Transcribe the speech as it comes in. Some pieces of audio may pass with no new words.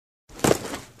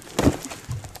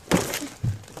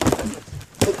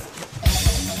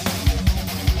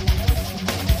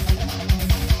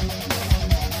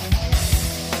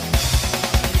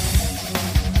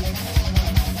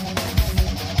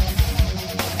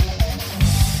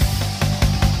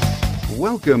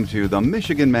Welcome to the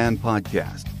Michigan Man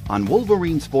Podcast on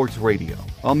Wolverine Sports Radio,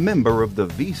 a member of the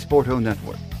V Sporto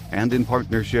Network, and in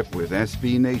partnership with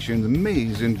SB Nation's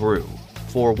Maize and Brew,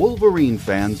 for Wolverine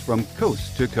fans from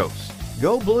coast to coast.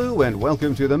 Go Blue and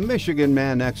welcome to the Michigan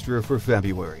Man Extra for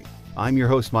February. I'm your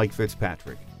host, Mike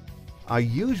Fitzpatrick. I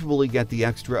usually get the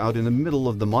extra out in the middle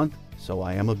of the month, so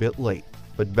I am a bit late,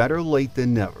 but better late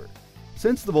than never.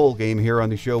 Since the bowl game here on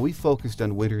the show, we focused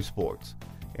on winter sports.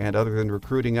 And other than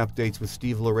recruiting updates with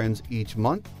Steve Lorenz each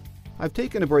month, I've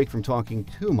taken a break from talking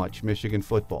too much Michigan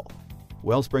football.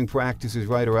 Well, spring practice is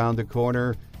right around the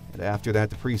corner, and after that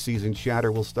the preseason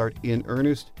chatter will start in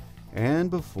earnest,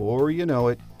 and before you know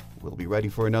it, we'll be ready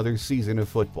for another season of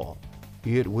football.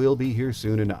 It will be here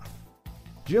soon enough.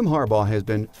 Jim Harbaugh has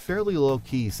been fairly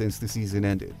low-key since the season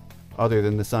ended, other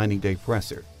than the signing day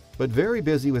presser, but very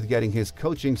busy with getting his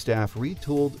coaching staff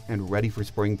retooled and ready for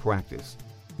spring practice.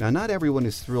 Now, not everyone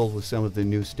is thrilled with some of the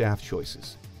new staff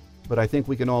choices, but I think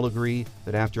we can all agree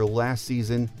that after last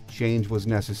season, change was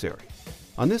necessary.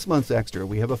 On this month's Extra,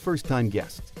 we have a first-time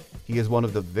guest. He is one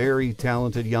of the very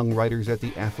talented young writers at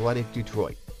The Athletic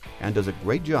Detroit and does a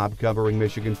great job covering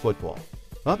Michigan football.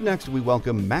 Up next, we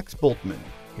welcome Max Bultman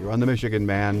here on The Michigan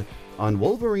Man on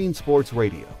Wolverine Sports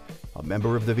Radio, a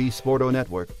member of the V Sporto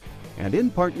Network, and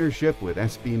in partnership with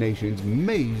SB Nation's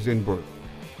Maize and Brew.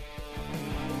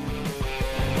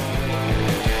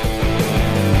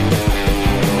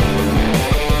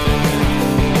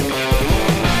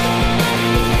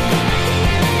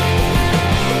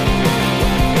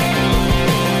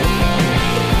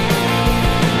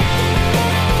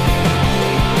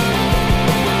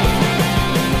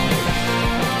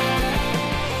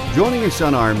 Joining us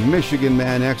on our Michigan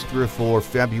Man Extra for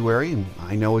February, and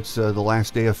I know it's the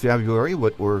last day of February,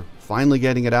 but we're finally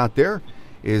getting it out there,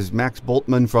 is Max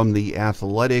Bultman from The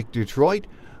Athletic Detroit,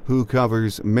 who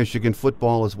covers Michigan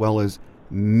football as well as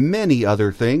many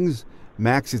other things.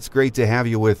 Max, it's great to have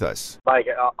you with us. Mike,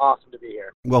 awesome to be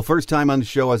here. Well, first time on the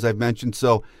show, as I've mentioned,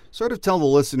 so sort of tell the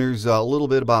listeners a little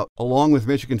bit about, along with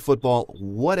Michigan football,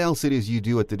 what else it is you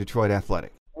do at the Detroit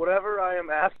Athletic. Whatever I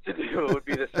am asked to do would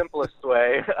be the simplest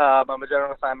way. I'm a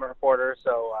general assignment reporter,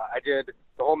 so I did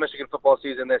the whole Michigan football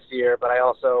season this year, but I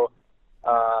also,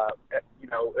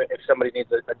 if somebody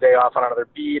needs a day off on another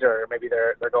beat, or maybe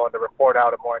they're going to report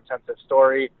out a more intensive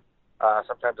story,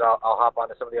 sometimes I'll hop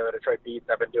onto some of the other Detroit beats.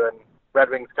 I've been doing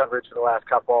Red Wings coverage for the last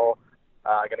couple.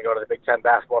 Going to go to the Big Ten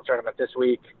basketball tournament this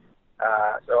week.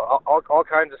 So all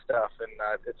kinds of stuff, and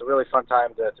it's a really fun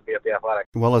time to be at The Athletic.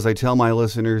 Well, as I tell my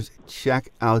listeners, check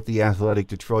out The Athletic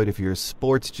Detroit if you're a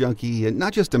sports junkie, and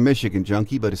not just a Michigan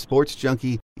junkie, but a sports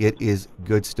junkie. It is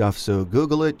good stuff, so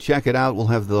Google it, check it out. We'll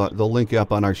have the link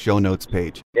up on our show notes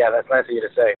page. Yeah, that's nice of you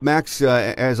to say. Max,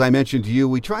 as I mentioned to you,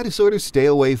 we try to sort of stay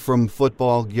away from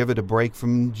football, give it a break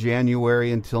from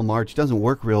January until March. Doesn't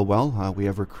work real well. We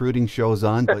have recruiting shows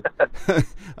on, but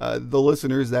the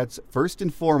listeners, that's first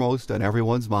and foremost on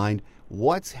everyone's mind.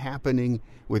 What's happening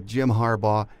with Jim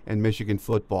Harbaugh and Michigan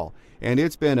football? And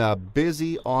it's been a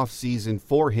busy offseason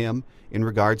for him in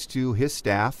regards to his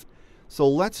staff. So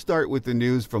let's start with the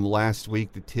news from last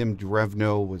week that Tim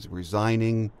Drevno was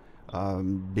resigning,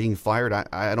 being fired.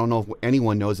 I don't know if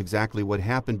anyone knows exactly what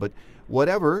happened, but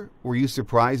whatever, were you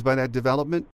surprised by that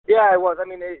development? Yeah, I was. I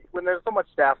mean, when there's so much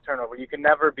staff turnover, you can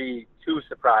never be too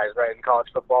surprised, right, in college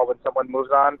football when someone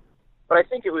moves on. But I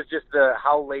think it was just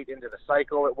how late into the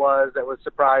cycle it was that was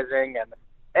surprising,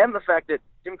 and the fact that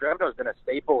Tim Drevno has been a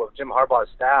staple of Jim Harbaugh's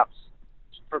staffs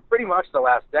for pretty much the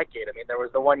last decade. I mean, there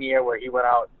was the one year where he went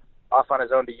out off on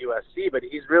his own to USC, but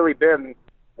he's really been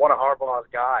one of Harbaugh's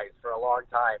guys for a long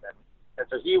time. And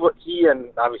so he and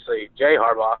obviously Jay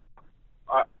Harbaugh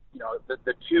are,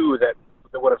 the two that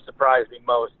would have surprised me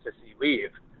most to see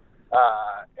leave.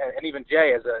 And even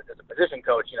Jay as a position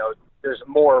coach, there's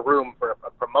more room for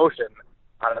a promotion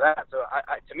out of that. So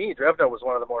to me, Drevno was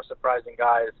one of the more surprising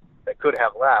guys that could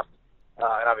have left.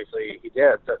 And obviously he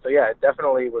did. So yeah, it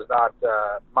definitely was not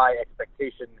my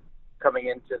expectation coming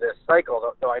into this cycle,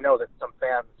 though I know that some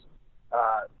fans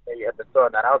maybe had been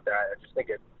throwing that out there. I just think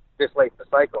this late in the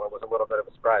cycle, it was a little bit of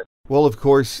a surprise. Well, of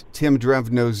course, Tim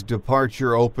Drevno's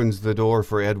departure opens the door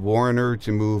for Ed Warinner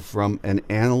to move from an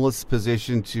analyst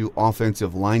position to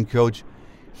offensive line coach.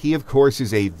 He, of course,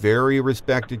 is a very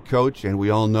respected coach, and we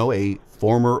all know a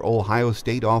former Ohio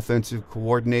State offensive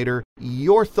coordinator.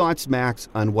 Your thoughts, Max,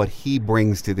 on what he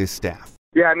brings to this staff?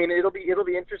 Yeah, I mean, it'll be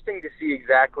interesting to see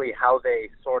exactly how they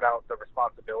sort out the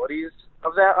responsibilities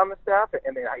of that on the staff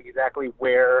and exactly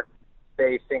where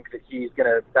they think that he's going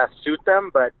to best suit them.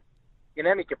 But in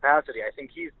any capacity, I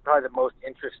think he's probably the most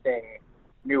interesting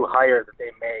new hire that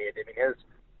they made. I mean,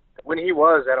 when he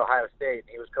was at Ohio State,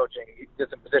 he was coaching, he did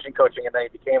some position coaching, and then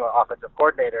he became an offensive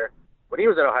coordinator. When he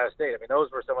was at Ohio State, I mean,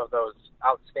 those were some of those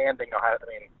outstanding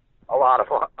a lot of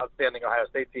outstanding Ohio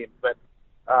State teams, but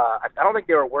I don't think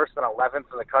they were worse than 11th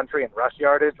in the country in rush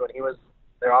yardage when he was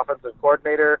their offensive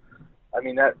coordinator. I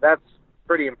mean, that's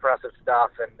pretty impressive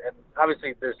stuff, and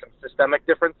obviously there's some systemic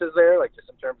differences there, like just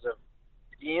in terms of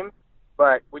scheme,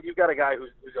 but when you've got a guy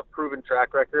who's a proven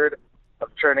track record of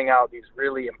churning out these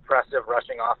really impressive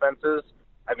rushing offenses,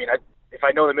 I mean, if I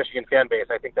know the Michigan fan base,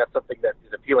 I think that's something that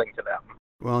is appealing to them.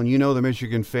 Well, and you know the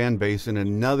Michigan fan base, and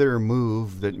another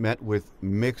move that met with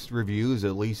mixed reviews,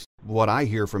 at least what I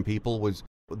hear from people, was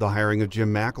the hiring of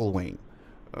Jim McElwain.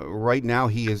 Right now,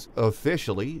 he is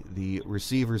officially the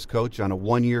receivers coach on a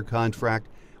one-year contract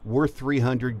worth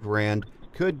 $300,000.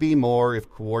 Could be more if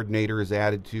coordinator is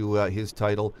added to his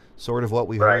title, sort of what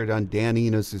we heard on Dan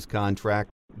Enos's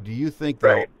contract. Do you think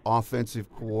the offensive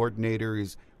coordinator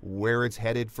is where it's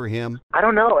headed for him? I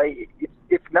don't know.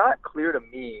 It's not clear to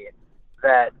me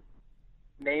that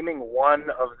naming one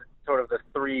of sort of the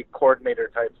three coordinator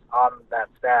types on that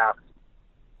staff,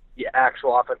 the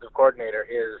actual offensive coordinator,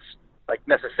 is like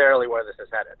necessarily where this is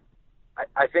headed.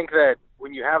 I think that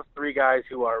when you have three guys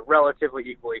who are relatively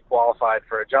equally qualified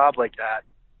for a job like that,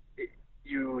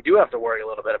 you do have to worry a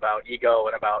little bit about ego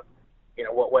and about, you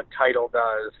know, what title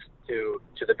does to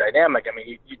the dynamic. I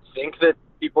mean, you'd think that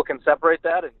people can separate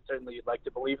that, and certainly you'd like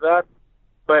to believe that.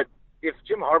 But if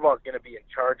Jim Harbaugh is going to be in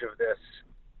charge of this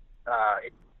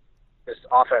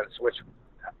offense, which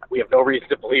we have no reason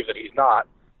to believe that he's not,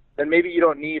 then maybe you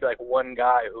don't need like one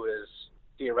guy who is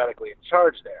theoretically in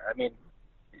charge there. I mean,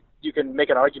 you can make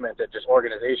an argument that just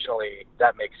organizationally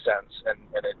that makes sense, and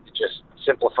it just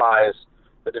simplifies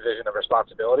the division of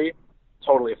responsibility.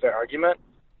 Totally a fair argument.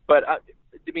 But I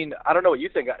mean, I don't know what you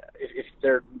think. If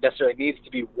there necessarily needs to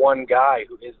be one guy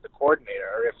who is the coordinator,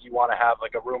 or if you want to have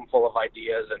like a room full of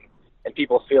ideas and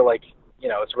people feel like, you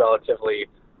know, it's relatively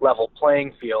level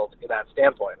playing field in that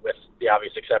standpoint, with the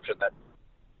obvious exception that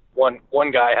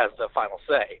one guy has the final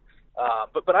say.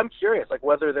 But I'm curious, like,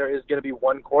 whether there is going to be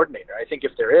one coordinator. I think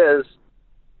if there is,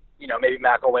 you know, maybe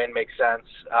McElwain makes sense,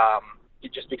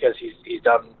 just because he's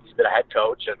been a head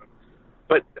coach,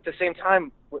 but at the same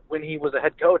time, when he was a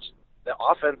head coach, the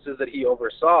offenses that he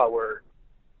oversaw were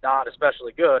not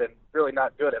especially good, and really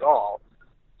not good at all.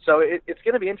 So it's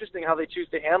going to be interesting how they choose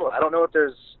to handle it. I don't know if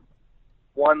there's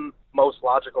one most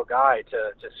logical guy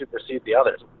to supersede the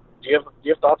others. Do you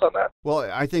have thoughts on that? Well,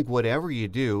 I think whatever you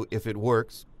do, if it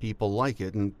works, people like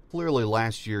it. And clearly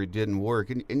last year it didn't work.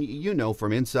 And you know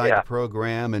from inside the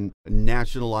program, and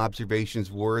national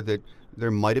observations were that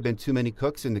there might have been too many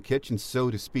cooks in the kitchen,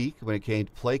 so to speak, when it came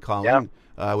to play calling.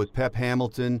 With Pep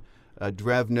Hamilton,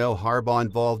 Drevno, Harbaugh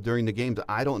involved during the games.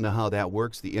 I don't know how that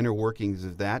works, the inner workings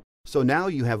of that. So now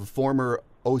you have a former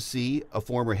OC, a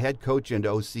former head coach and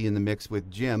OC in the mix with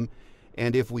Jim.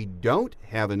 And if we don't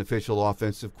have an official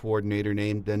offensive coordinator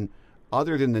named, then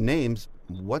other than the names,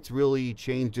 what's really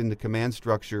changed in the command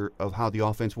structure of how the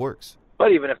offense works?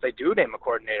 But even if they do name a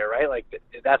coordinator, right, like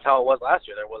that's how it was last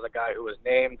year. There was a guy who was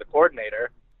named the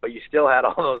coordinator, but you still had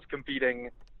all those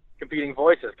competing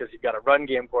voices, because you've got a run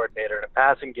game coordinator and a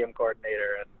passing game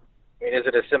coordinator. And I mean, is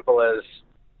it as simple as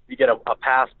you get a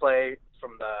pass play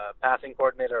from the passing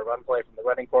coordinator, a run play from the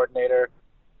running coordinator?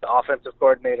 The offensive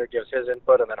coordinator gives his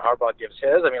input, and then Harbaugh gives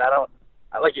his. I mean,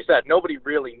 like you said, nobody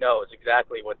really knows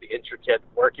exactly what the intricate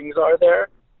workings are there.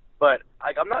 But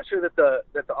I'm not sure that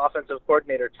the offensive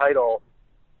coordinator title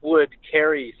would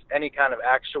carry any kind of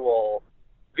actual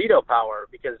veto power,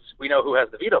 because we know who has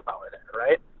the veto power there,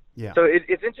 right? Yeah. So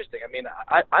it's interesting. I mean,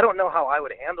 I don't know how I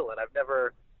would handle it. I've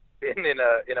never been in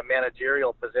a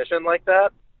managerial position like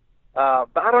that.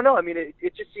 But I don't know. I mean,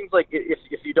 it just seems like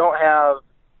if you don't have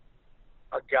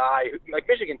a guy who, like,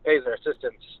 Michigan pays their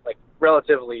assistants like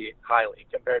relatively highly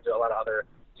compared to a lot of other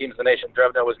teams in the nation.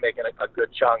 Drevno was making a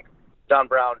good chunk. Don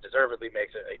Brown deservedly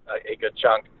makes a good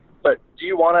chunk. But do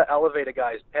you want to elevate a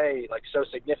guy's pay like so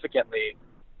significantly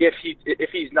if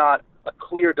he's not a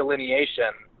clear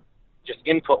delineation, just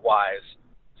input wise,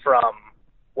 from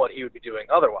what he would be doing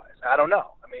otherwise? I don't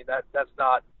know. I mean, that's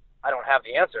not. I don't have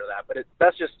the answer to that. But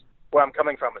that's just where I'm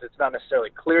coming from. Is it's not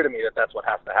necessarily clear to me that that's what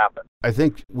has to happen. I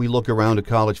think we look around at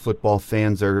college football,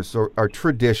 fans are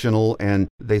traditional, and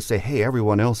they say, hey,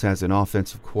 everyone else has an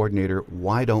offensive coordinator.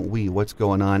 Why don't we? What's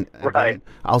going on? Right. And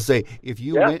I'll say, if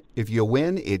you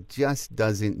win, it just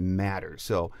doesn't matter.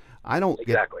 So I don't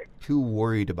get too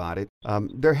worried about it.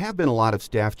 There have been a lot of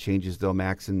staff changes, though,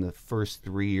 Max, in the first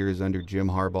 3 years under Jim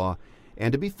Harbaugh.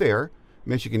 And to be fair,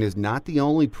 Michigan is not the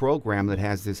only program that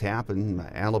has this happen.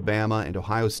 Alabama and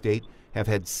Ohio State have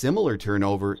had similar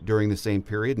turnover during the same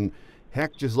period. And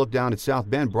heck, just look down at South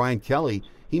Bend. Brian Kelly,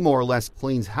 he more or less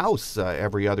cleans house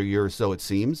every other year or so, it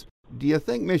seems. Do you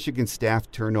think Michigan staff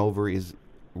turnover is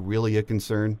really a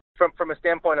concern? From a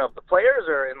standpoint of the players,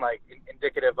 or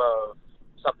indicative of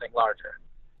something larger?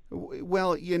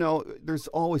 Well, there's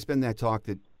always been that talk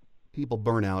that people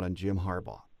burn out on Jim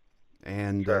Harbaugh.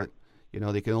 And, sure.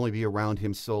 They can only be around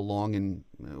him so long, and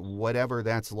whatever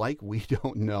that's like, we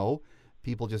don't know.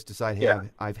 People just decide, hey, yeah.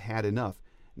 I've had enough.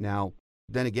 Now,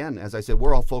 then again, as I said,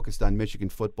 we're all focused on Michigan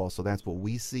football, so that's what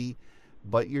we see.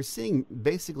 But you're seeing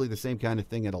basically the same kind of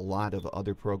thing at a lot of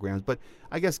other programs. But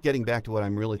I guess getting back to what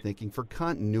I'm really thinking, for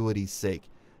continuity's sake,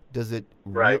 does it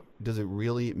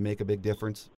really make a big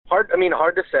difference? Hard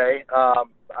to say.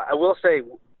 I will say,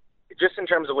 just in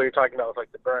terms of what you're talking about with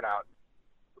like the burnout,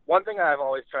 one thing I've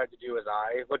always tried to do as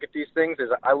I look at these things is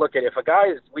I look at if a guy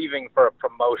is leaving for a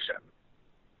promotion,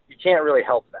 you can't really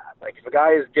help that. Like if a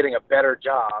guy is getting a better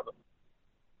job,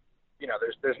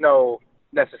 there's no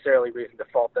necessarily reason to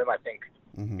fault them. I think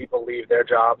people leave their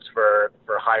jobs for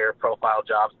higher profile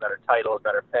jobs, better titles,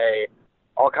 better pay,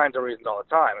 all kinds of reasons all the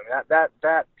time. I mean,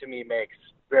 that to me makes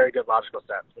very good logical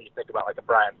sense when you think about like a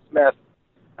Brian Smith,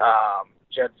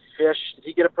 Jedd Fisch. Did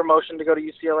he get a promotion to go to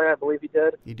UCLA? I believe he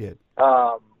did. He did.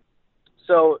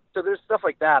 So there's stuff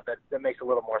like that makes a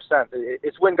little more sense.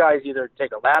 It's when guys either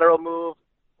take a lateral move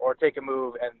or take a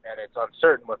move and it's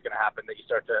uncertain what's going to happen that you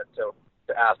start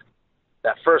to ask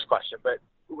that first question. But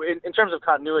in terms of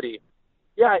continuity,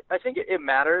 yeah, I think it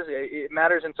matters. It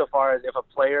matters insofar as if a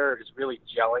player is really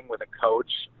gelling with a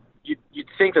coach, you'd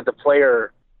think that the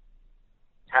player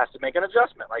has to make an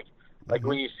adjustment. Like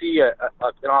when you see an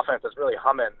offense that's really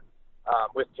humming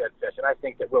with Jedd Fisch, and I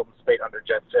think that Wilton Speight under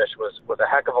Jedd Fisch was a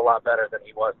heck of a lot better than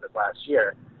he was this last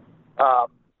year.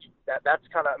 That's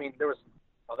kind of, there was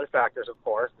other factors, of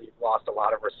course. He's lost a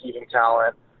lot of receiving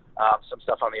talent, some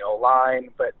stuff on the O-line,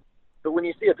 but when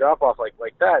you see a drop-off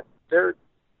like that, there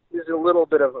is a little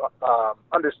bit of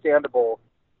understandable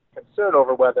concern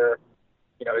over whether,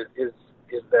 is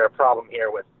there a problem here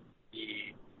with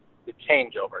the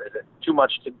changeover? Is it too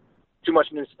much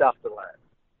new stuff to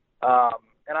learn?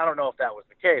 And I don't know if that was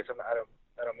the case, and I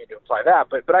don't mean to imply that,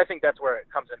 but I think that's where it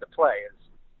comes into play. Is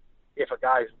if a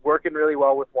guy's working really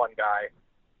well with one guy,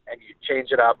 and you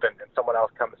change it up, and someone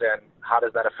else comes in, how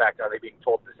does that affect? Are they being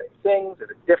told the same things? Is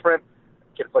it different?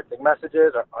 Conflicting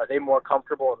messages? Are they more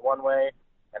comfortable in one way,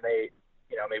 and they,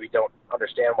 maybe don't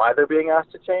understand why they're being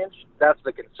asked to change? That's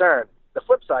the concern. The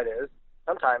flip side is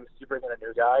sometimes you bring in a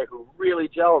new guy who really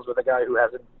gels with a guy who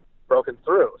hasn't broken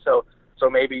through. So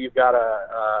maybe you've got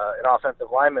an offensive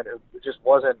lineman who just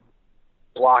wasn't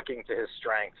blocking to his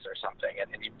strengths or something, and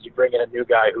you bring in a new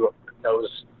guy who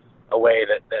knows a way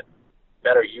that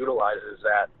better utilizes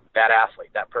that athlete,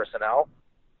 that personnel.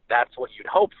 That's what you'd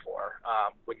hope for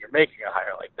when you're making a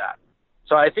hire like that.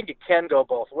 So I think it can go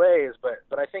both ways,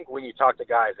 but I think when you talk to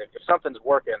guys, if something's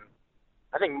working,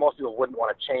 I think most people wouldn't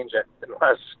want to change it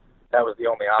unless that was the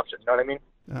only option. You know what I mean?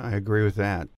 I agree with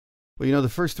that. Well, the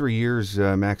first 3 years,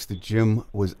 Max, that Jim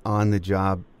was on the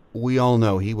job, we all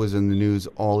know he was in the news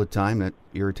all the time. That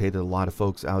irritated a lot of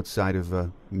folks outside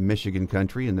of Michigan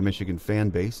country and the Michigan fan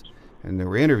base. And there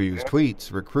were interviews,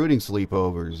 tweets, recruiting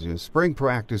sleepovers, spring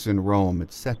practice in Rome,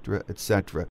 etc.,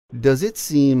 etc. Does it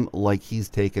seem like he's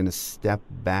taken a step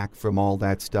back from all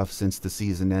that stuff since the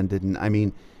season ended?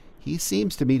 And he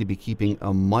seems to me to be keeping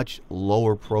a much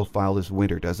lower profile this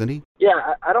winter, doesn't he?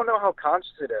 Yeah, I don't know how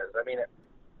conscious it is.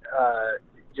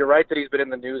 You're right that he's been in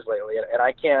the news lately, and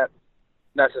I can't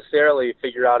necessarily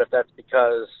figure out if that's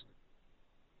because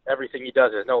everything he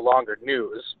does is no longer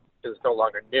news, because it's no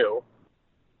longer new,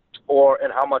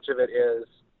 and how much of it is,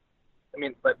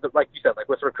 but like you said, like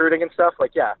with recruiting and stuff,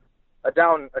 a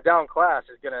down class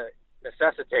is going to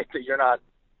necessitate that you're not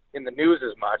in the news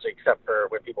as much, except for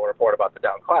when people report about the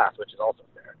down class, which is also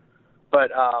fair.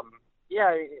 But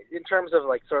in terms of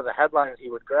like sort of the headlines he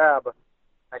would grab,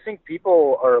 I think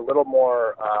people are a little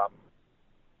more,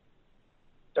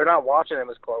 they're not watching him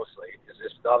as closely, is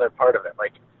just the other part of it.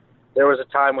 Like, there was a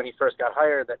time when he first got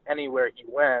hired that anywhere he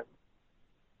went,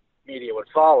 media would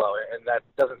follow, and that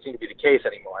doesn't seem to be the case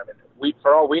anymore.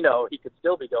 For all we know, he could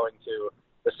still be going to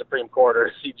the Supreme Court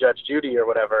or see Judge Judy or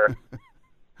whatever,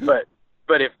 but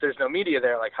if there's no media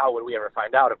there, like, how would we ever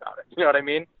find out about it? You know what I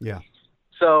mean? Yeah.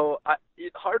 So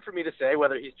it's hard for me to say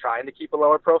whether he's trying to keep a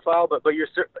lower profile, but you're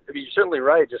certainly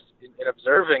right, just in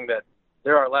observing that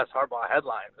there are less Harbaugh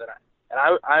headlines, and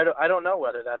I don't know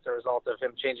whether that's a result of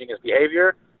him changing his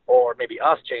behavior or maybe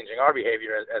us changing our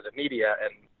behavior as a media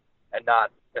and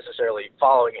not necessarily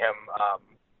following him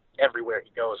everywhere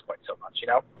he goes quite so much,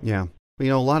 Yeah. You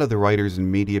know, a lot of the writers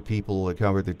and media people that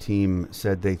covered the team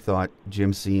said they thought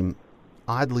Jim seemed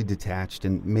oddly detached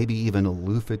and maybe even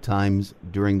aloof at times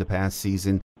during the past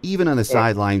season. Even on the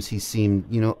sidelines, he seemed,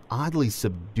 oddly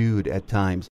subdued at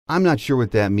times. I'm not sure what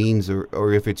that means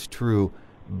or if it's true,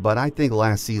 but I think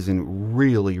last season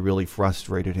really, really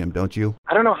frustrated him, don't you?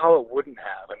 I don't know how it wouldn't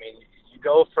have. I mean, you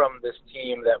go from this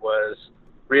team that was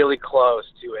really close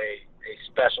to a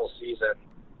special season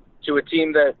to a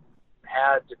team that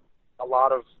had a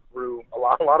lot of room, a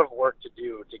lot of work to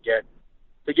do to get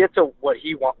to what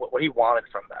he wanted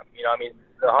from them. I mean,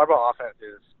 the Harbaugh offense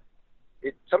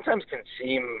it sometimes can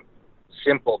seem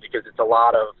simple because it's a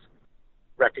lot of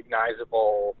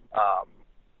recognizable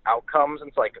outcomes. And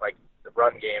it's like the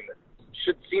run game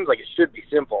that seems like it should be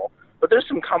simple, but there's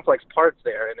some complex parts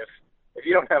there. And if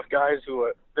you don't have guys who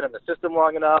have been in the system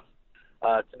long enough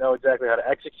to know exactly how to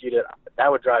execute it,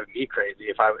 that would drive me crazy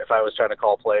if I was trying to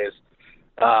call plays.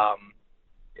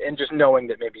 And just knowing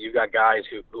that maybe you've got guys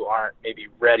who aren't maybe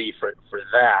ready for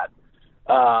that.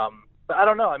 But I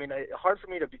don't know. I mean, hard for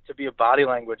me to be a body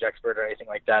language expert or anything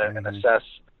like that and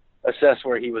assess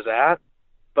where he was at.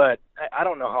 But I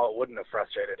don't know how it wouldn't have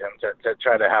frustrated him to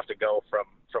try to have to go from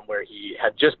where he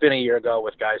had just been a year ago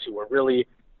with guys who were really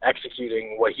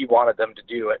executing what he wanted them to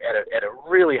do at a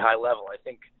really high level. I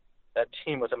think that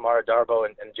team with Amara Darboh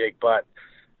and Jake Butt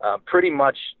pretty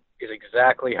much is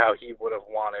exactly how he would have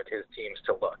wanted his teams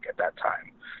to look at that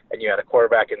time. And you had a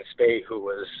quarterback in Speight who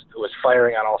was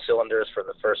firing on all cylinders for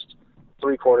the first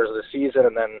 3 quarters of the season,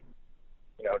 and then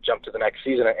jump to the next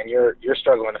season, and you're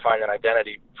struggling to find an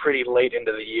identity pretty late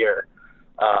into the year.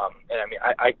 And I mean,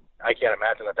 I can't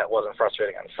imagine that wasn't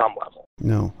frustrating on some level.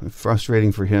 No,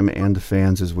 frustrating for him and the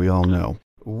fans, as we all know.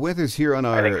 With us here on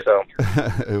our, I think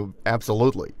so.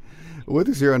 Absolutely. With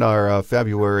us here on our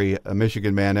February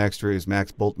Michigan Man Extra is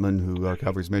Max Bultman, who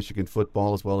covers Michigan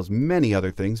football as well as many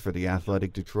other things for the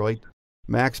Athletic Detroit.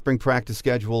 Max, spring practice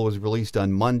schedule was released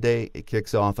on Monday. It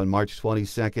kicks off on March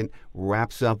 22nd,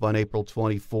 wraps up on April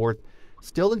 24th.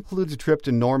 Still includes a trip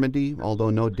to Normandy, although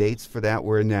no dates for that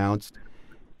were announced.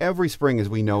 Every spring, as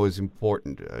we know, is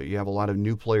important. You have a lot of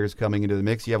new players coming into the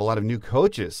mix. You have a lot of new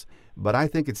coaches. But I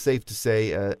think it's safe to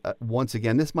say, once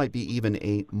again, this might be even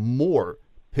a more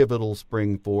pivotal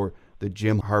spring for the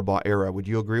Jim Harbaugh era. Would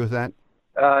you agree with that?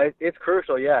 It's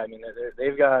crucial, yeah. I mean,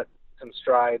 they've got some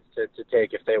strides to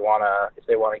take if they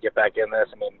wanna get back in this.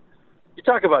 I mean, you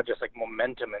talk about just like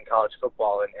momentum in college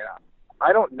football, and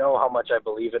I don't know how much I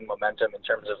believe in momentum in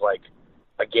terms of like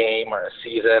a game or a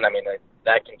season. I mean,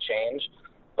 that can change,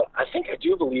 but I think I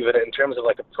do believe it in terms of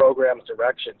like a program's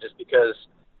direction, just because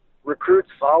recruits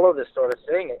follow this sort of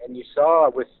thing, and you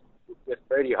saw with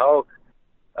Brady Hoke.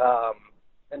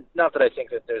 And not that I think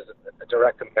that there's a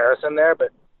direct comparison there,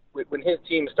 but when his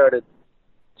team started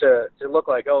to look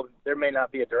like, there may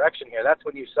not be a direction here, that's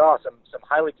when you saw some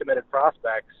highly committed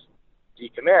prospects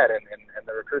decommit, and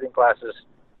the recruiting classes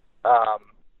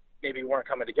maybe weren't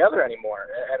coming together anymore.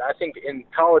 And I think in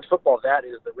college football, that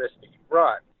is the risk that you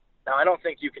run. Now, I don't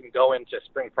think you can go into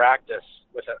spring practice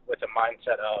with a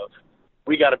mindset of,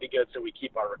 we got to be good so we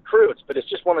keep our recruits, but it's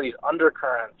just one of these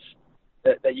undercurrents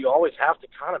that you always have to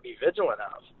kind of be vigilant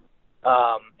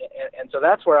of. And so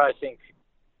that's where I think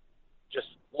just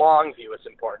long view is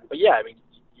important. But yeah, I mean,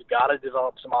 you got to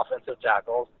develop some offensive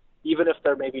tackles, even if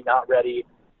they're maybe not ready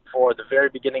for the very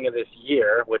beginning of this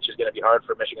year, which is going to be hard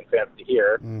for Michigan fans to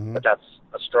hear, but that's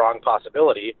a strong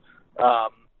possibility.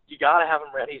 You got to have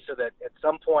them ready so that at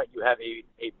some point you have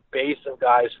a base of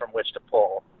guys from which to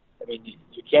pull. I mean,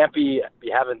 you can't be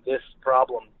having this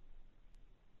problem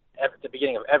at the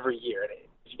beginning of every year. And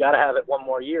if you got to have it one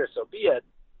more year, so be it.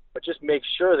 But just make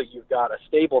sure that you've got a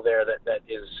stable there that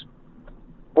is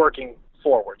working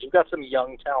forward. You've got some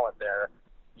young talent there.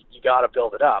 You got to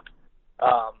build it up.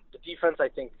 The defense, I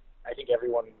think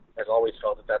everyone has always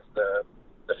felt that that's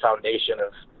the foundation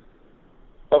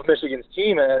of Michigan's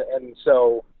team, and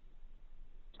so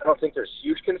I don't think there's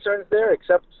huge concerns there,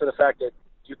 except for the fact that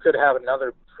you could have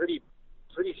another pretty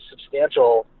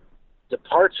substantial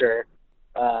departure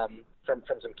from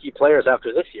some key players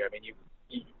after this year. I mean,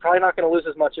 you're probably not going to lose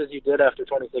as much as you did after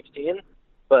 2016,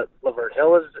 but Lavert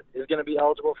Hill is going to be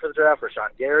eligible for the draft.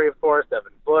 Rashawn Gary, of course,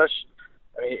 Devin Bush.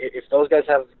 I mean, if those guys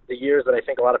have the years that I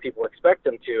think a lot of people expect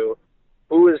them to,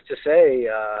 who is to say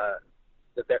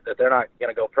that they're not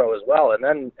going to go pro as well? And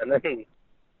then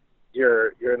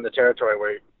you're in the territory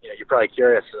where you're probably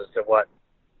curious as to what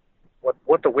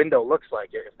the window looks like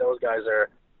if those guys are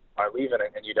leaving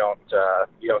and you don't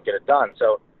get it done.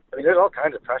 So I mean, there's all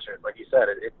kinds of pressure. Like you said,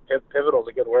 pivotal is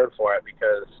a good word for it,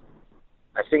 because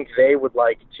I think they would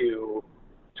like to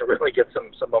really get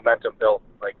some momentum built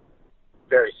like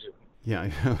very soon.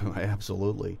 Yeah,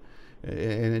 absolutely.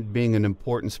 And it being an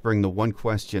important spring, the one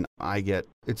question I get,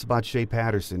 it's about Shea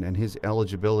Patterson and his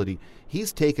eligibility.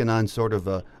 He's taken on sort of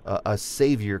a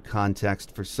savior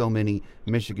context for so many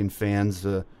Michigan fans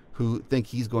who think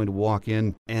he's going to walk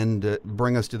in and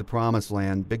bring us to the promised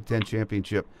land, Big Ten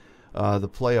championship, the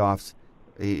playoffs.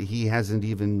 He hasn't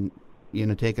even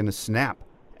taken a snap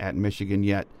at Michigan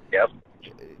yet. Yep.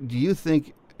 Do you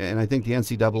think, and I think the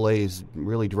NCAA is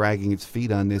really dragging its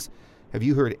feet on this, have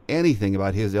you heard anything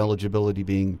about his eligibility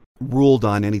being ruled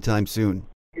on anytime soon?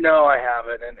 No, I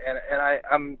haven't, and I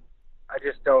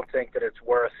just don't think that it's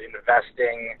worth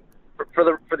investing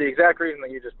for the exact reason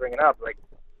that you just bring it up. Like,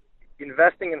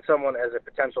 investing in someone as a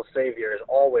potential savior is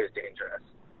always dangerous,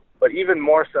 but even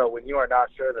more so when you are not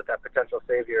sure that potential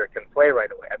savior can play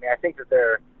right away. I mean, I think that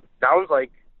there sounds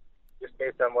like, just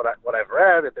based on what I've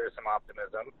read, that there's some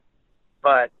optimism,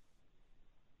 but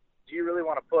do you really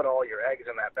want to put all your eggs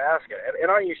in that basket? And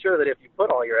are you sure that if you put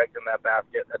all your eggs in that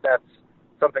basket, that's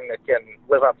something that can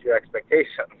live up to your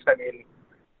expectations? I mean,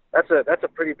 that's a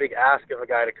pretty big ask of a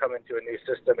guy to come into a new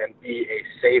system and be a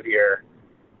savior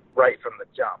right from the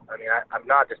jump. I mean, I'm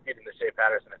not disputing that Shea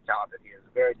Patterson is talented. He is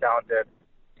very talented.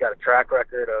 He's got a track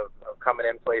record of coming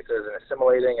in places and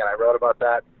assimilating, and I wrote about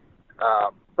that.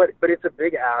 But it's a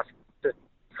big ask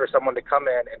for someone to come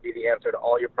in and be the answer to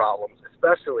all your problems,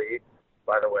 especially,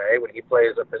 by the way, when he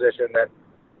plays a position that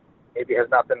maybe has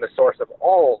not been the source of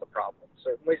all the problems.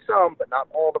 Certainly some, but not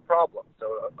all the problems.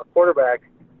 So a quarterback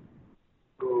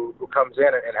who comes in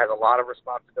and has a lot of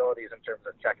responsibilities in terms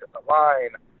of checking the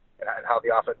line and how the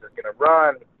offense is going to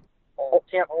run,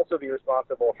 can't also be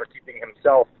responsible for keeping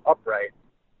himself upright.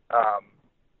 I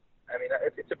mean,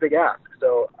 it's a big ask.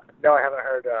 So no, I haven't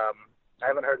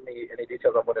heard any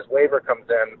details on when his waiver comes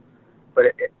in. But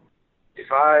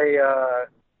if I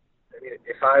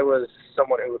was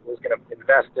someone who was going to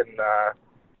invest in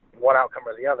one outcome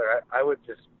or the other, I would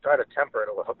just try to temper it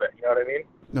a little bit. You know what I mean?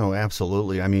 No,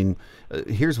 absolutely. I mean,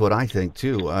 here's what I think,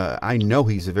 too. I know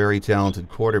he's a very talented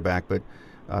quarterback, but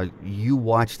you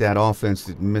watch that offense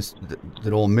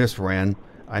that Ole Miss ran.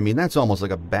 I mean, that's almost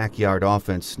like a backyard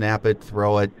offense. Snap it,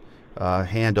 throw it,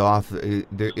 hand off.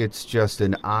 It's just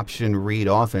an option read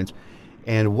offense.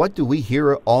 And what do we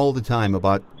hear all the time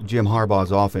about Jim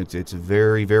Harbaugh's offense? It's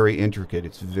very, very intricate.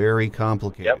 It's very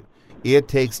complicated. Yep. It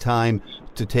takes time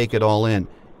to take it all in.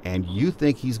 And you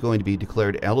think he's going to be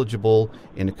declared eligible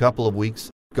in a couple of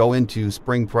weeks, go into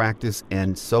spring practice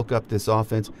and soak up this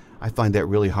offense? I find that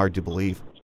really hard to believe.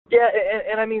 Yeah,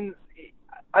 and I mean,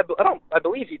 I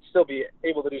believe he'd still be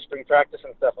able to do spring practice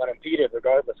and stuff unimpeded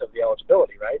regardless of the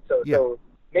eligibility, right? So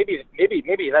maybe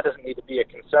that doesn't need to be a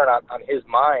concern on his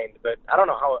mind, but I don't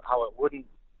know how it wouldn't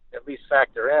at least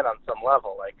factor in on some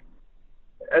level. Like,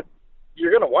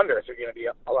 you're going to wonder if you're going to be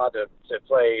allowed to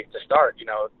play to start,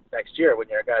 next year when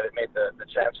you're a guy that made the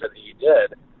transfer that he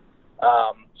did.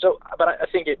 But I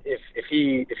think if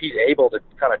he's able to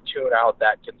kind of tune out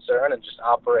that concern and just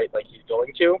operate like he's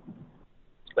going to,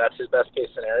 that's his best case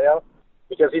scenario,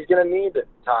 because he's going to need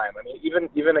time. I mean,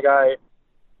 even a guy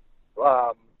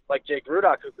like Jake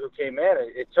Rudock who came in,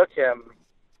 it took him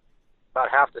about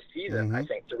half the season, I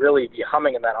think, to really be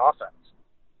humming in that offense.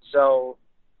 So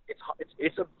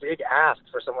it's a big ask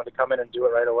for someone to come in and do it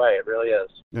right away. It really is.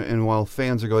 And while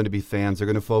fans are going to be fans, they're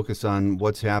going to focus on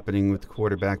what's happening with the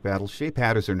quarterback battle, Shea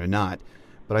Patterson or not.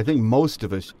 But I think most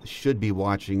of us should be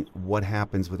watching what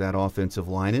happens with that offensive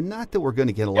line. And not that we're going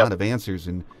to get a lot of answers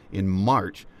in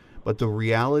March, but the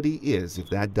reality is if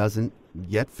that doesn't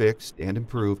get fixed and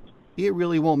improved, it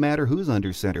really won't matter who's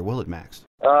under center, will it, Max?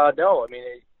 No. I mean,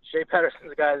 Shea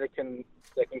Patterson's a guy that can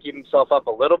keep himself up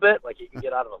a little bit, like he can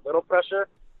get out of a little pressure.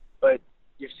 But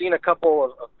you've seen a couple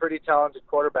of pretty talented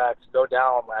quarterbacks go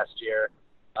down last year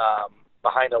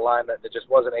behind a line that just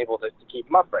wasn't able to keep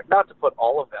them upright. Not to put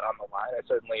all of that on the line. I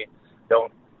certainly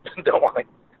don't want to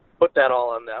put that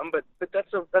all on them. But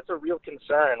that's a real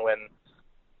concern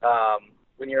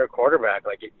when you're a quarterback.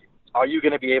 Like, are you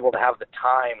going to be able to have the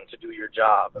time to do your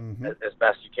job as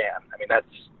best you can? I mean,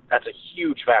 that's a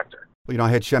huge factor. Well, I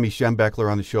had Shemy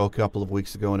Schembechler on the show a couple of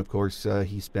weeks ago, and of course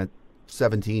he spent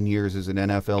 17 years as an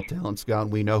NFL talent scout,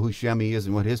 and we know who Shemy is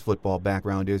and what his football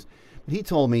background is. But he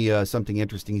told me something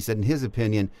interesting. He said, in his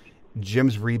opinion,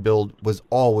 Jim's rebuild was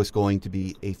always going to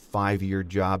be a 5-year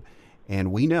job,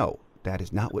 and we know that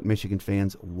is not what Michigan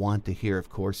fans want to hear, of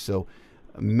course. So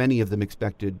many of them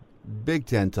expected Big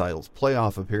Ten titles,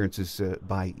 playoff appearances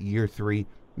by year 3,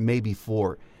 maybe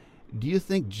 4. Do you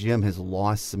think Jim has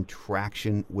lost some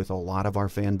traction with a lot of our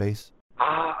fan base?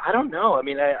 I don't know. I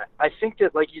mean, I think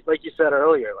that, like you said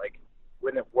earlier, like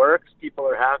when it works, people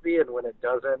are happy, and when it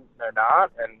doesn't, they're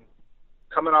not. And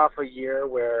coming off a year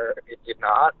where it did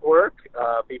not work.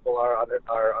 People are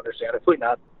understandably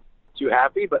not too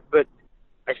happy, but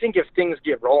I think if things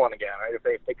get rolling again, right?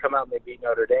 If they come out and they beat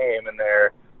Notre Dame and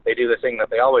they do the thing that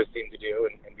they always seem to do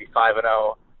and be 5-0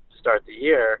 to start the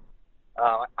year,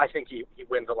 I think he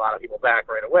wins a lot of people back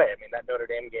right away. I mean, that Notre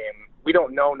Dame game, we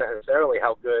don't know necessarily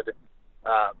how good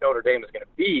Notre Dame is going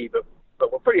to be, but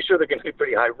we're pretty sure they're going to be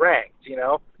pretty high ranked, you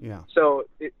know? Yeah. So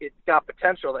it's got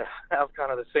potential to have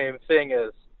kind of the same thing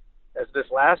as this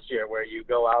last year, where you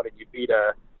go out and you beat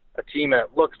a team and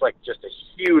it looks like just a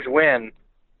huge win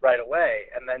right away,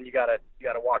 and then you gotta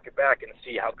walk it back and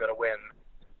see how good a win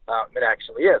it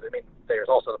actually is. I mean, there's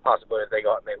also the possibility that they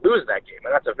go out and they lose that game,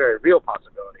 and that's a very real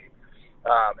possibility.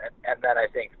 And then I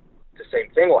think the same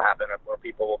thing will happen, where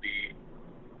people will be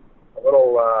a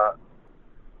little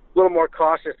more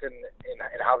cautious in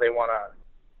how they want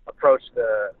to approach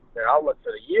their outlook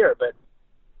for the year. But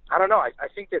I don't know. I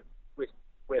think that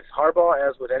with Harbaugh,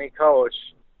 as with any coach,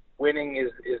 winning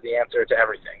is the answer to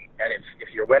everything. And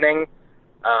if you're winning,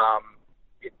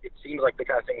 it seems like the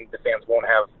kind of thing the fans won't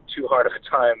have too hard of a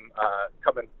time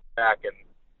coming back and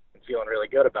feeling really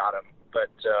good about him. But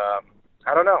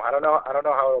I don't know. I don't know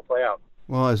how it'll play out.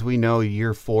 Well, as we know,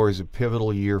 year 4 is a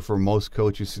pivotal year for most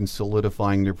coaches in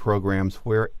solidifying their programs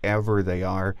wherever they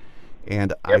are.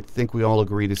 And Yep. I think we all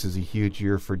agree this is a huge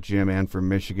year for Jim and for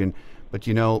Michigan. But,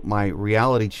 you know, my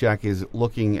reality check is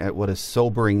looking at what a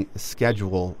sobering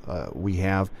schedule we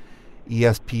have.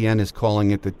 ESPN is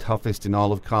calling it the toughest in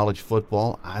all of college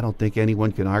football. I don't think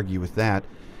anyone can argue with that.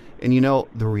 And, you know,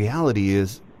 the reality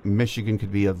is Michigan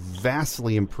could be a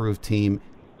vastly improved team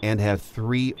and have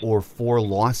 3 or 4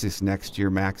 losses next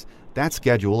year, Max. That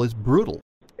schedule is brutal.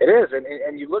 It is,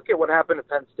 and you look at what happened at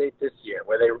Penn State this year,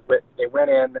 where they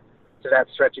went in to that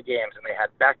stretch of games and they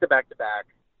had back-to-back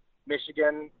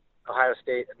Michigan, Ohio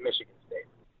State, and Michigan State.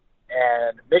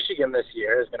 And Michigan this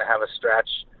year is going to have a stretch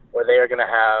where they are going to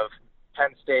have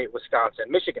Penn State, Wisconsin,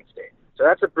 Michigan State. So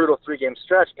that's a brutal 3-game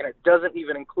stretch, and it doesn't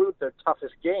even include their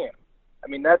toughest game. I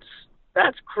mean, that's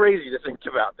crazy to think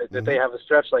about, that they have a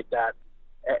stretch like that.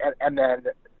 And then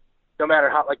no matter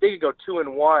how, like, they could go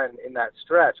 2-1 in that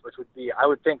stretch, which would be, I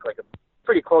would think, like a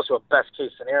pretty close to a best case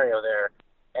scenario there,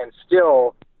 and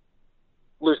still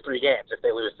lose 3 games if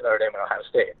they lose to Notre Dame and Ohio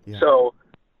State. Yeah. So,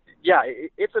 yeah,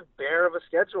 it's a bear of a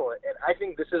schedule, and I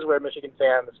think this is where Michigan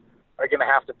fans are going to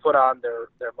have to put on their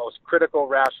most critical,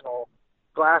 rational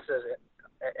glasses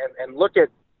and look at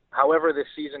however this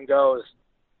season goes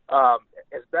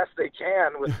as best they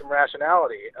can with some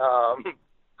rationality.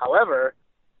 However,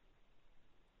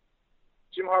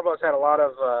 Jim Harbaugh's had a lot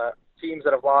of teams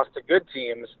that have lost to good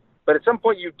teams, but at some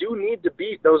point you do need to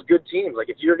beat those good teams. Like,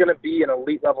 if you're going to be an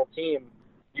elite-level team,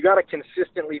 you got to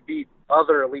consistently beat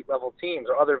other elite-level teams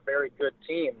or other very good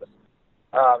teams.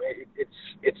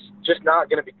 It's just not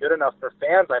going to be good enough for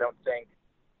fans, I don't think,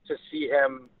 to see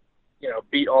him,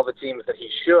 beat all the teams that he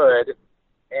should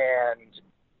and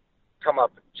come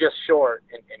up just short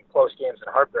in close games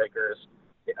and heartbreakers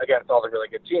against all the really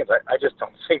good teams. I just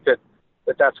don't think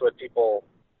that's what people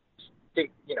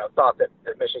think, thought that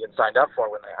Michigan signed up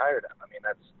for when they hired him. I mean,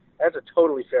 that's a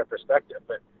totally fair perspective.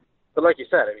 But like you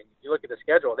said, I mean, you look at the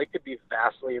schedule, they could be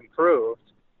vastly improved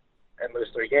and lose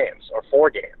 3 games or 4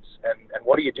 games. And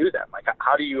what do you do then? Like,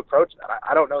 how do you approach that?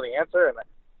 I don't know the answer.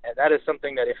 And that is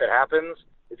something that, if it happens,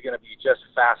 is going to be just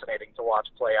fascinating to watch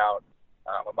play out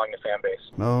among the fan base.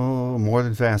 Oh, more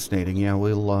than fascinating. Yeah,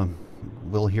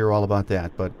 we'll hear all about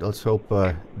that, but let's hope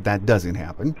that doesn't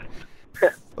happen.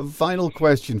 A final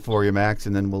question for you, Max,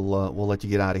 and then we'll let you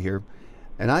get out of here.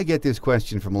 And I get this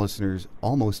question from listeners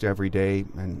almost every day,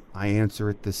 and I answer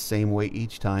it the same way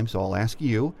each time, so I'll ask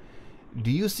you. Do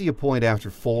you see a point after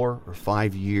 4 or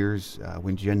 5 years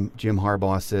when Jim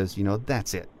Harbaugh says,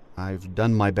 that's it, I've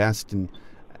done my best, and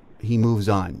he moves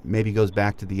on, maybe goes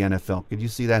back to the NFL? Could you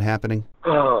see that happening?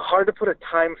 Oh, hard to put a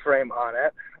time frame on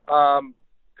it.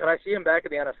 Could I see him back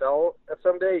in the NFL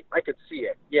someday? I could see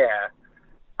it, yeah.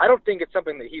 I don't think it's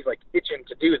something that he's, itching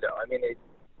to do, though. I mean,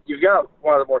 you've got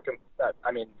one of the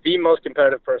the most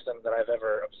competitive person that I've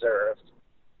ever observed.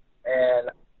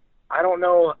 And I don't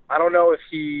know if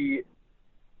he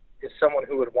is someone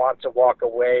who would want to walk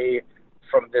away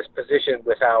from this position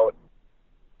without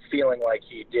feeling like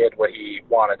he did what he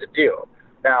wanted to do.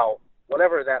 Now,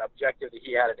 whatever that objective that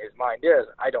he had in his mind is,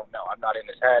 I don't know. I'm not in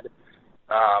his head.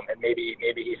 And maybe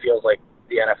he feels like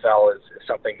the NFL is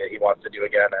something that he wants to do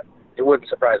again. And it wouldn't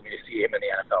surprise me to see him in the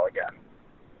NFL again.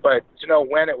 But to know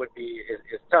when it would be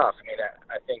is tough. I mean,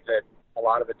 I think that a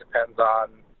lot of it depends on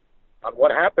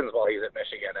what happens while he's at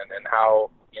Michigan and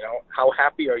how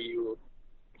happy are you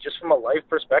just from a life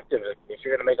perspective. If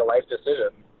you're going to make a life decision,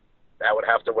 that would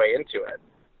have to weigh into it.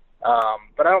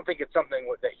 But I don't think it's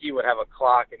something that he would have a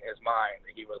clock in his mind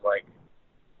that he was like,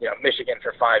 Michigan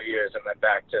for 5 years and then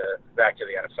back to the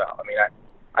NFL. I mean,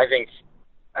 I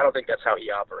don't think that's how he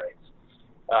operates.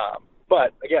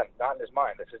 But again, not in his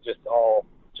mind. This is just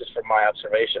from my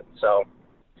observation. So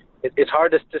it's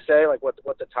hard to say like what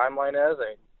the timeline is.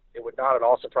 It would not at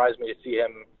all surprise me to see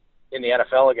him in the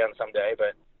NFL again someday.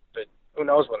 But who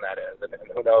knows when that is, and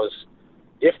who knows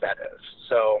if that is.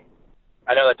 So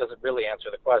I know that doesn't really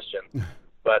answer the question,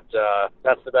 but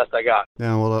that's the best I got.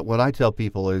 Now, well, what I tell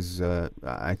people is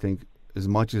I think as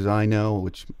much as I know,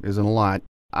 which isn't a lot,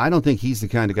 I don't think he's the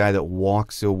kind of guy that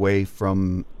walks away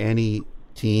from any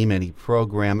team, any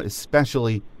program,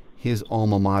 especially his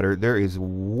alma mater. There is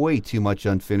way too much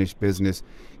unfinished business.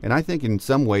 And I think in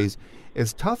some ways,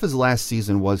 as tough as last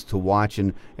season was to watch,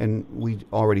 and we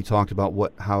already talked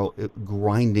about how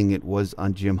grinding it was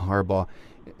on Jim Harbaugh,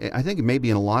 I think maybe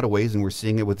in a lot of ways, and we're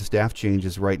seeing it with the staff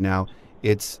changes right now,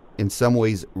 it's in some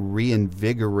ways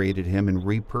reinvigorated him and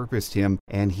repurposed him,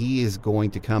 and he is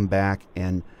going to come back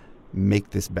and make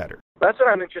this better. That's what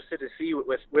I'm interested to see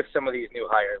with some of these new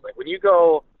hires. Like when you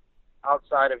go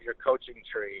outside of your coaching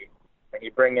tree and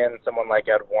you bring in someone like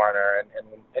Ed Warner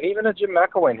and even a Jim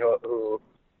McElwain who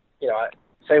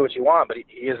say what you want, but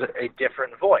he is a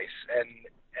different voice. And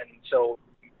so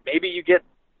maybe you get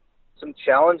some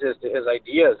challenges to his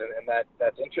ideas, and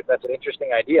that's an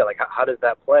interesting idea. Like how does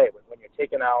that play when you're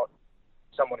taking out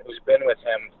someone who's been with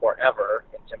him forever,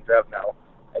 in Tim Drevno,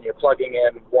 and you're plugging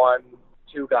in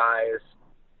 1-2 guys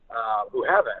who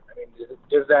haven't? I mean,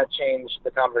 does that change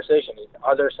the conversation?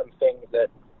 Are there some things that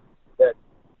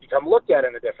become looked at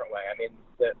in a different way? I mean,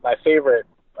 my favorite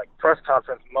press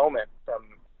conference moment from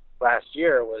last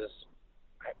year was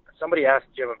somebody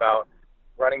asked Jim about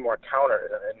running more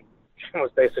counters, and Jim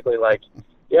was basically like,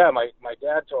 yeah, my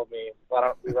dad told me, why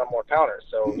don't we run more counters?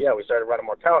 So yeah, we started running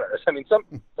more counters. I mean,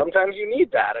 sometimes you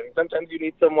need that. I mean, sometimes you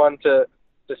need someone to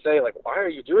say like, why are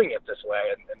you doing it this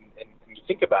way? And you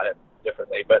think about it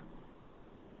differently. But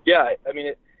yeah, I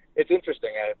mean, it's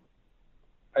interesting.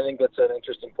 I think that's an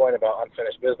interesting point about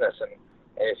unfinished business and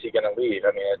is he going to leave?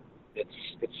 I mean,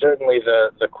 it's certainly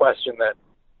the question that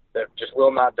just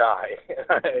will not die.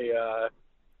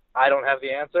 I don't have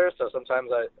the answer, so sometimes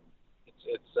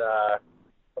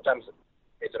sometimes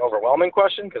it's an overwhelming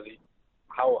question because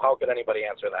how could anybody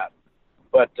answer that?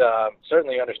 But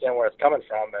certainly understand where it's coming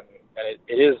from, and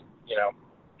it is,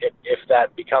 if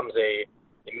that becomes a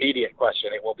immediate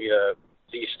question, it will be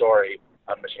the story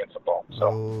on Michigan football. So.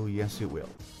 Oh, yes, it will.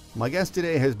 My guest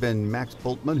today has been Max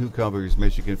Bultman, who covers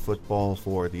Michigan football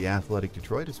for The Athletic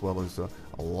Detroit, as well as a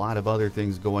lot of other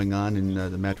things going on in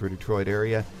the Metro Detroit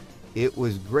area. It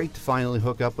was great to finally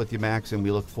hook up with you, Max, and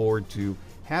we look forward to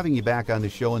having you back on the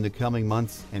show in the coming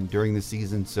months and during the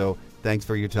season, so thanks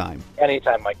for your time.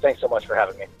 Anytime, Mike. Thanks so much for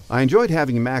having me. I enjoyed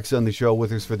having Max on the show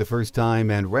with us for the first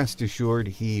time, and rest assured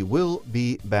he will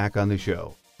be back on the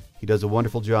show. He does a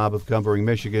wonderful job of covering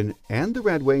Michigan and the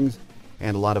Red Wings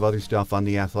and a lot of other stuff on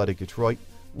The Athletic Detroit,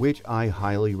 which I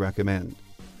highly recommend.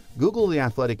 Google The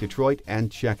Athletic Detroit and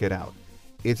check it out.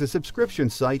 It's a subscription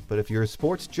site, but if you're a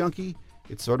sports junkie,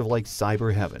 it's sort of like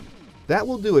cyber heaven. That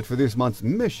will do it for this month's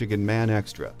Michigan Man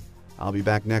Extra. I'll be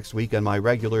back next week on my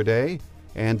regular day,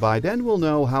 and by then we'll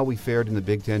know how we fared in the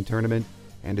Big Ten tournament,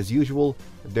 and as usual,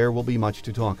 there will be much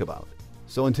to talk about.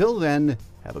 So until then,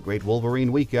 have a great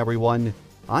Wolverine week, everyone.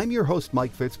 I'm your host,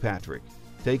 Mike Fitzpatrick.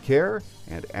 Take care,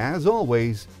 and as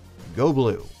always, go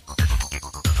Blue.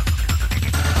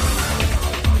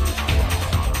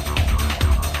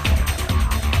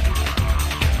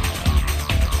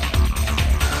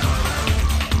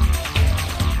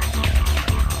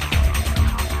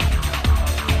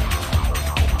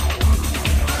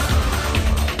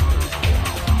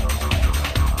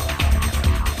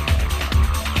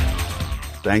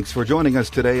 Thanks for joining us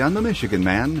today on The Michigan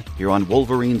Man, here on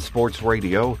Wolverine Sports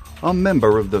Radio, a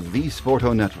member of the V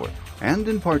Sporto Network, and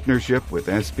in partnership with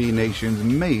SB Nation's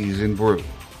Maize and Brew.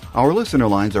 Our listener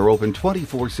lines are open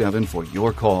 24/7 for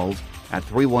your calls at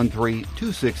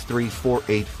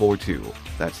 313-263-4842.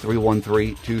 That's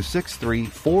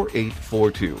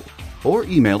 313-263-4842. Or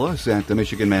email us at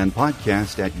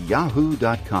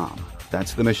themichiganmanpodcast@yahoo.com.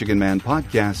 That's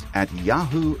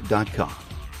themichiganmanpodcast@yahoo.com.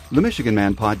 The Michigan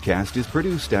Man Podcast is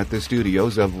produced at the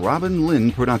studios of Robin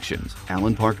Lynn Productions,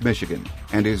 Allen Park, Michigan,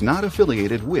 and is not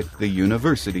affiliated with the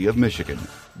University of Michigan.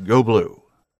 Go Blue!